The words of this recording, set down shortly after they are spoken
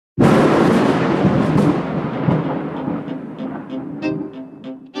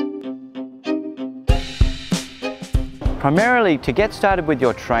Primarily, to get started with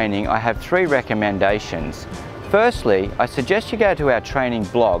your training, I have 3 recommendations. Firstly, I suggest you go to our training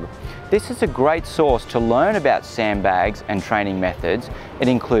blog. This is a great source to learn about sandbags and training methods. It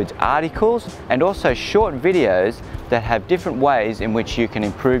includes articles and also short videos that have different ways in which you can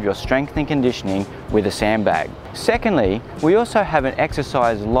improve your strength and conditioning with a sandbag. Secondly, we also have an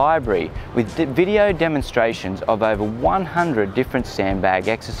exercise library with video demonstrations of over 100 different sandbag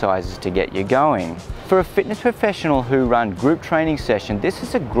exercises to get you going. For a fitness professional who run group training sessions, this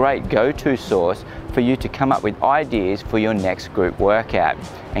is a great go-to source for you to come up with ideas for your next group workout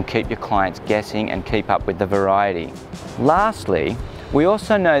and keep your clients guessing and keep up with the variety. Lastly, we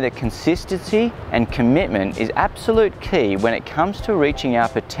also know that consistency and commitment is absolute key when it comes to reaching our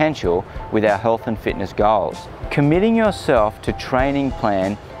potential with our health and fitness goals. Committing yourself to training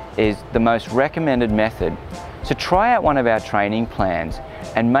plan is the most recommended method. So try out one of our training plans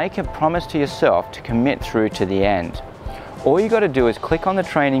and make a promise to yourself to commit through to the end. All you got to do is click on the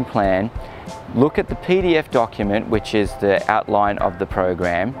training plan, look at the PDF document, which is the outline of the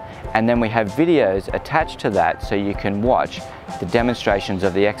program, and then we have videos attached to that so you can watch the demonstrations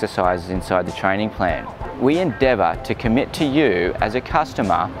of the exercises inside the training plan. We endeavour to commit to you as a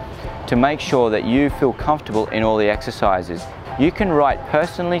customer to make sure that you feel comfortable in all the exercises. You can write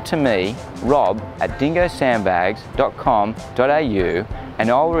personally to me, Rob, at dingosandbags.com.au, and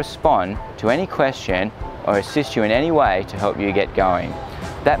I'll respond to any question or assist you in any way to help you get going.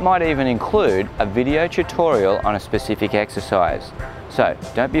 That might even include a video tutorial on a specific exercise. So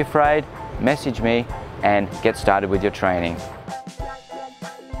don't be afraid, message me and get started with your training.